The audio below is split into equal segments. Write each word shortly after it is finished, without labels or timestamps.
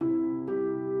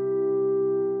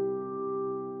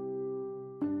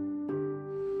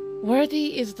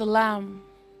Worthy is the Lamb,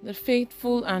 the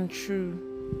faithful and true,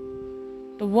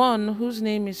 the one whose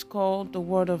name is called the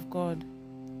Word of God.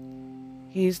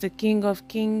 He is the King of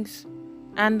kings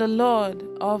and the Lord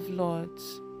of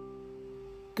lords.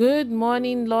 Good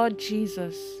morning, Lord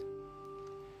Jesus.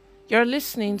 You're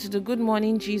listening to the Good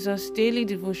Morning Jesus daily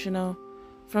devotional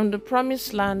from the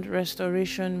Promised Land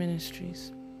Restoration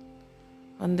Ministries.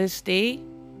 On this day,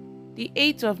 the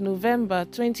 8th of November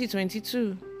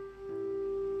 2022,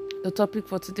 the topic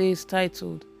for today is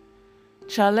titled,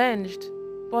 Challenged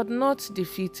but Not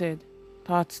Defeated,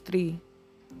 Part 3.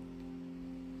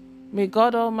 May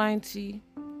God Almighty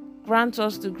grant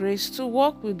us the grace to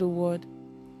walk with the Word.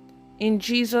 In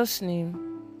Jesus'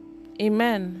 name,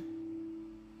 Amen.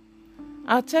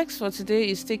 Our text for today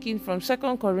is taken from 2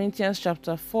 Corinthians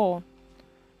chapter 4,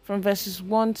 from verses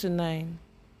 1 to 9.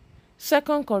 2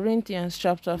 Corinthians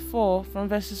chapter 4, from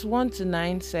verses 1 to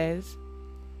 9 says,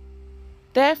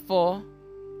 Therefore,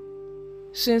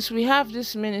 since we have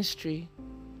this ministry,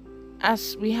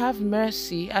 as we have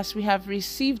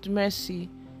received mercy,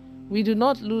 we do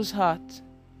not lose heart.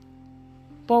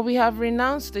 But we have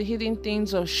renounced the hidden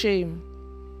things of shame,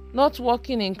 not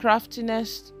walking in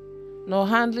craftiness, nor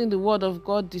handling the word of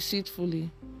God deceitfully,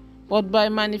 but by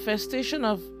manifestation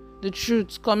of the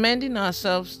truth, commending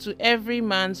ourselves to every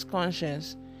man's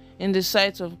conscience in the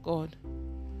sight of God.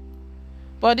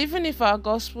 But even if our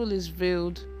gospel is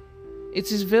veiled,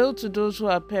 it is veiled to those who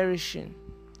are perishing,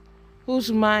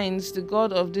 whose minds the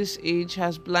God of this age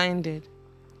has blinded,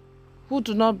 who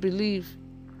do not believe,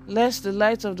 lest the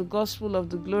light of the gospel of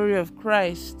the glory of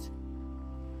Christ,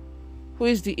 who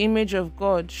is the image of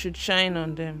God, should shine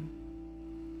on them.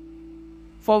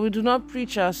 For we do not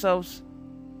preach ourselves,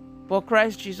 but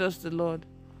Christ Jesus the Lord,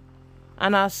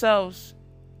 and ourselves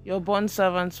your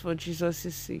bondservants for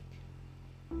Jesus' sake.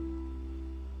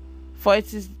 For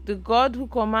it is the God who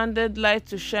commanded light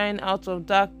to shine out of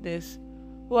darkness,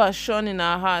 who has shone in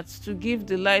our hearts to give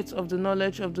the light of the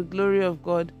knowledge of the glory of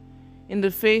God in the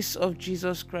face of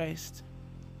Jesus Christ.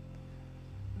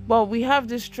 But we have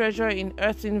this treasure in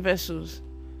earthen vessels,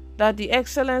 that the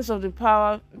excellence of the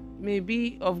power may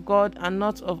be of God and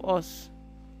not of us.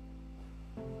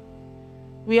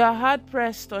 We are hard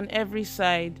pressed on every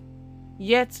side,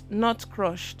 yet not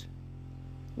crushed.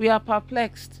 We are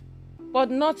perplexed, but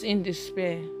not in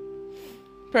despair,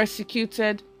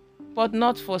 persecuted, but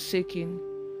not forsaken,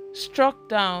 struck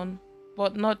down,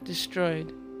 but not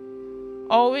destroyed,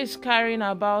 always carrying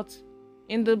about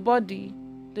in the body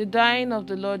the dying of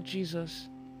the Lord Jesus,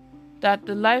 that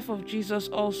the life of Jesus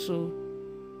also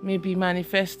may be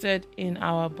manifested in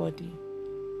our body.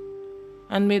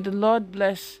 And may the Lord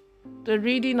bless the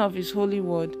reading of His holy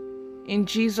word. In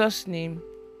Jesus' name,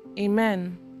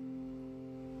 Amen.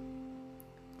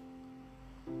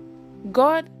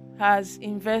 God has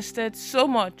invested so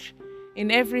much in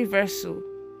every vessel,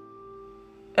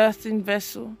 earthen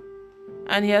vessel,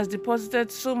 and He has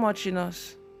deposited so much in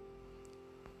us.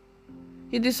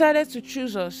 He decided to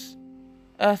choose us,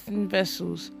 earthen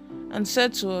vessels, and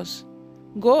said to us,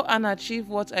 Go and achieve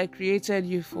what I created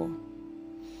you for.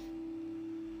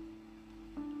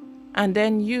 And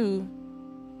then you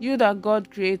that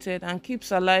God created and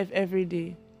keeps alive every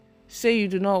day, say you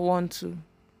do not want to.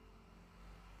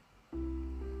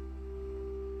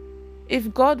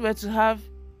 If God were to have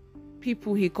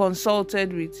people He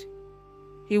consulted with,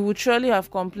 He would surely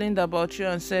have complained about you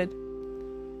and said,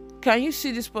 Can you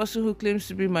see this person who claims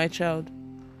to be my child,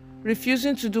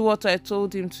 refusing to do what I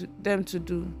told them to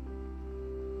do?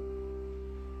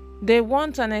 They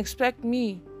want and expect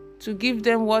me to give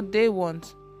them what they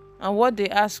want and what they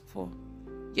ask for,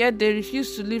 yet they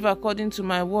refuse to live according to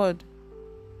my word.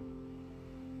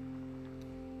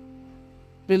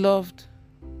 Beloved,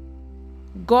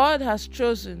 God has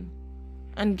chosen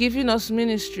and given us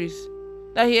ministries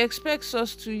that He expects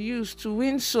us to use to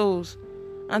win souls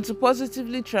and to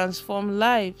positively transform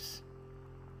lives.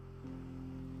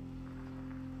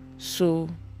 So,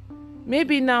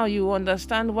 maybe now you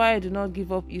understand why I do not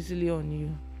give up easily on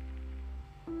you.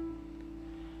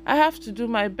 I have to do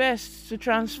my best to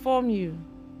transform you.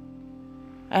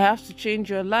 I have to change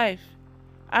your life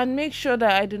and make sure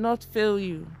that I do not fail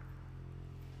you.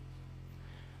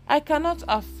 I cannot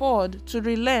afford to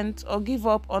relent or give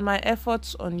up on my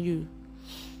efforts on you.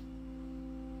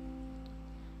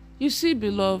 You see,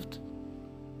 beloved,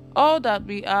 all that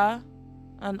we are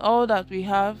and all that we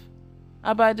have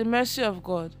are by the mercy of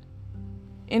God.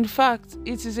 In fact,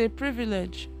 it is a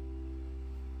privilege.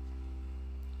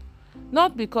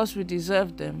 Not because we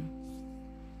deserve them,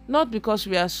 not because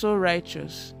we are so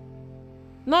righteous,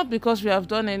 not because we have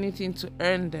done anything to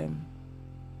earn them,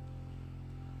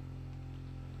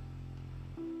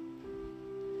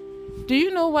 Do you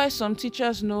know why some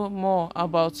teachers know more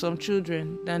about some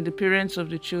children than the parents of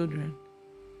the children?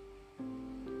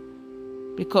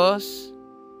 Because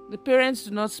the parents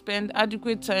do not spend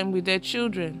adequate time with their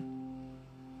children.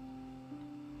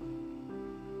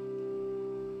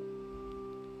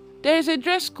 There is a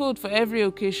dress code for every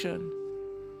occasion.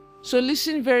 So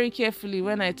listen very carefully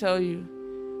when I tell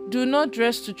you, do not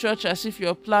dress to church as if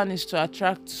your plan is to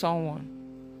attract someone.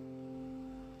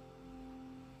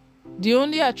 The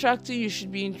only attracting you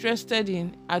should be interested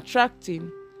in attracting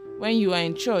when you are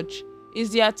in church is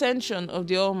the attention of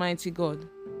the Almighty God.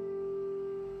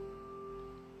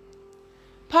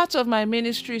 Part of my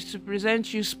ministry is to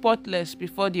present you spotless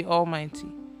before the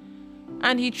Almighty,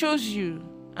 and He chose you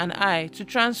and I to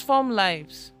transform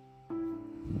lives.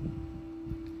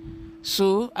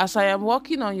 So, as I am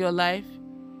working on your life,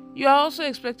 you are also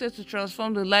expected to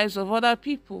transform the lives of other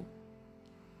people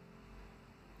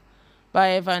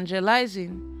by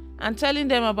evangelizing and telling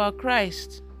them about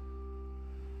Christ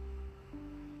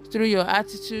through your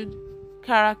attitude,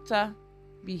 character,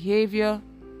 behavior,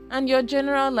 and your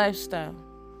general lifestyle.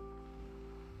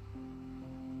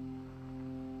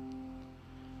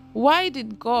 Why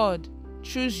did God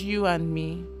choose you and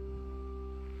me?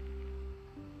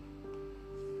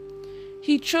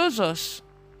 He chose us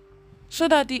so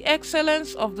that the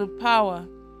excellence of the power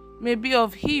may be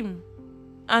of Him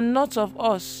and not of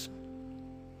us.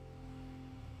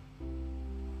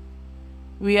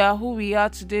 We are who we are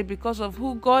today because of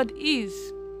who God is.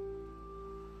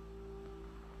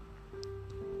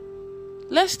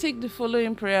 Let's take the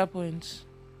following prayer points.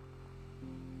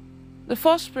 The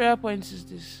first prayer point is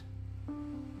this: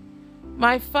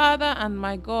 My Father and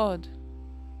my God,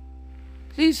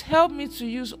 please help me to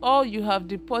use all you have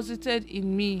deposited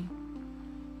in me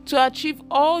to achieve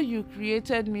all you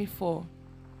created me for,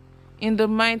 in the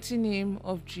mighty name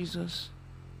of Jesus.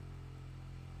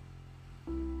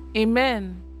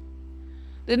 Amen.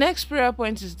 The next prayer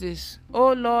point is this: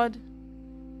 Oh Lord,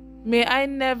 may I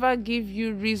never give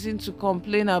you reason to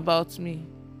complain about me,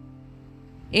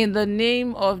 in the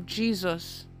name of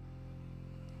Jesus.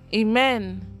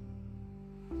 Amen.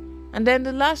 And then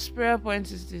the last prayer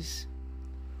point is this: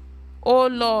 Oh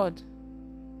Lord,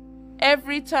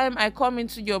 every time I come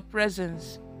into your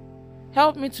presence,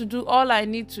 help me to do all I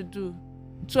need to do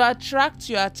to attract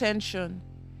your attention,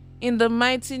 in the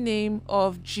mighty name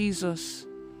of Jesus.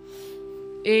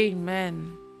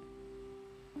 Amen.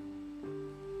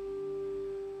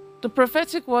 The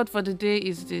prophetic word for the day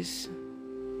is this: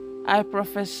 I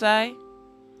prophesy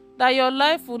that your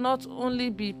life will not only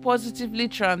be positively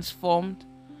transformed,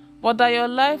 but that your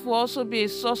life will also be a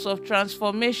source of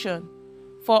transformation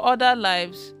for other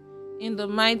lives, in the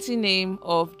mighty name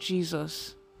of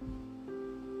Jesus.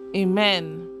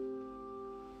 Amen.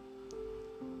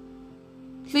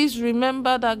 Please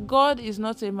remember that God is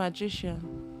not a magician.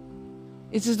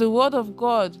 It is the word of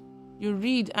God you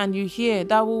read and you hear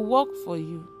that will work for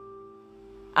you,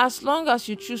 as long as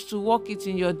you choose to walk it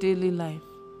in your daily life.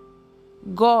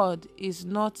 God is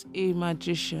not a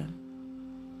magician.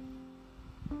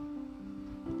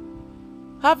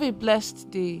 Have a blessed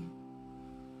day.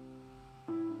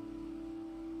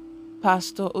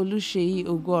 Pastor Oluseyi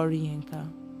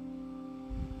Ogworiyenka.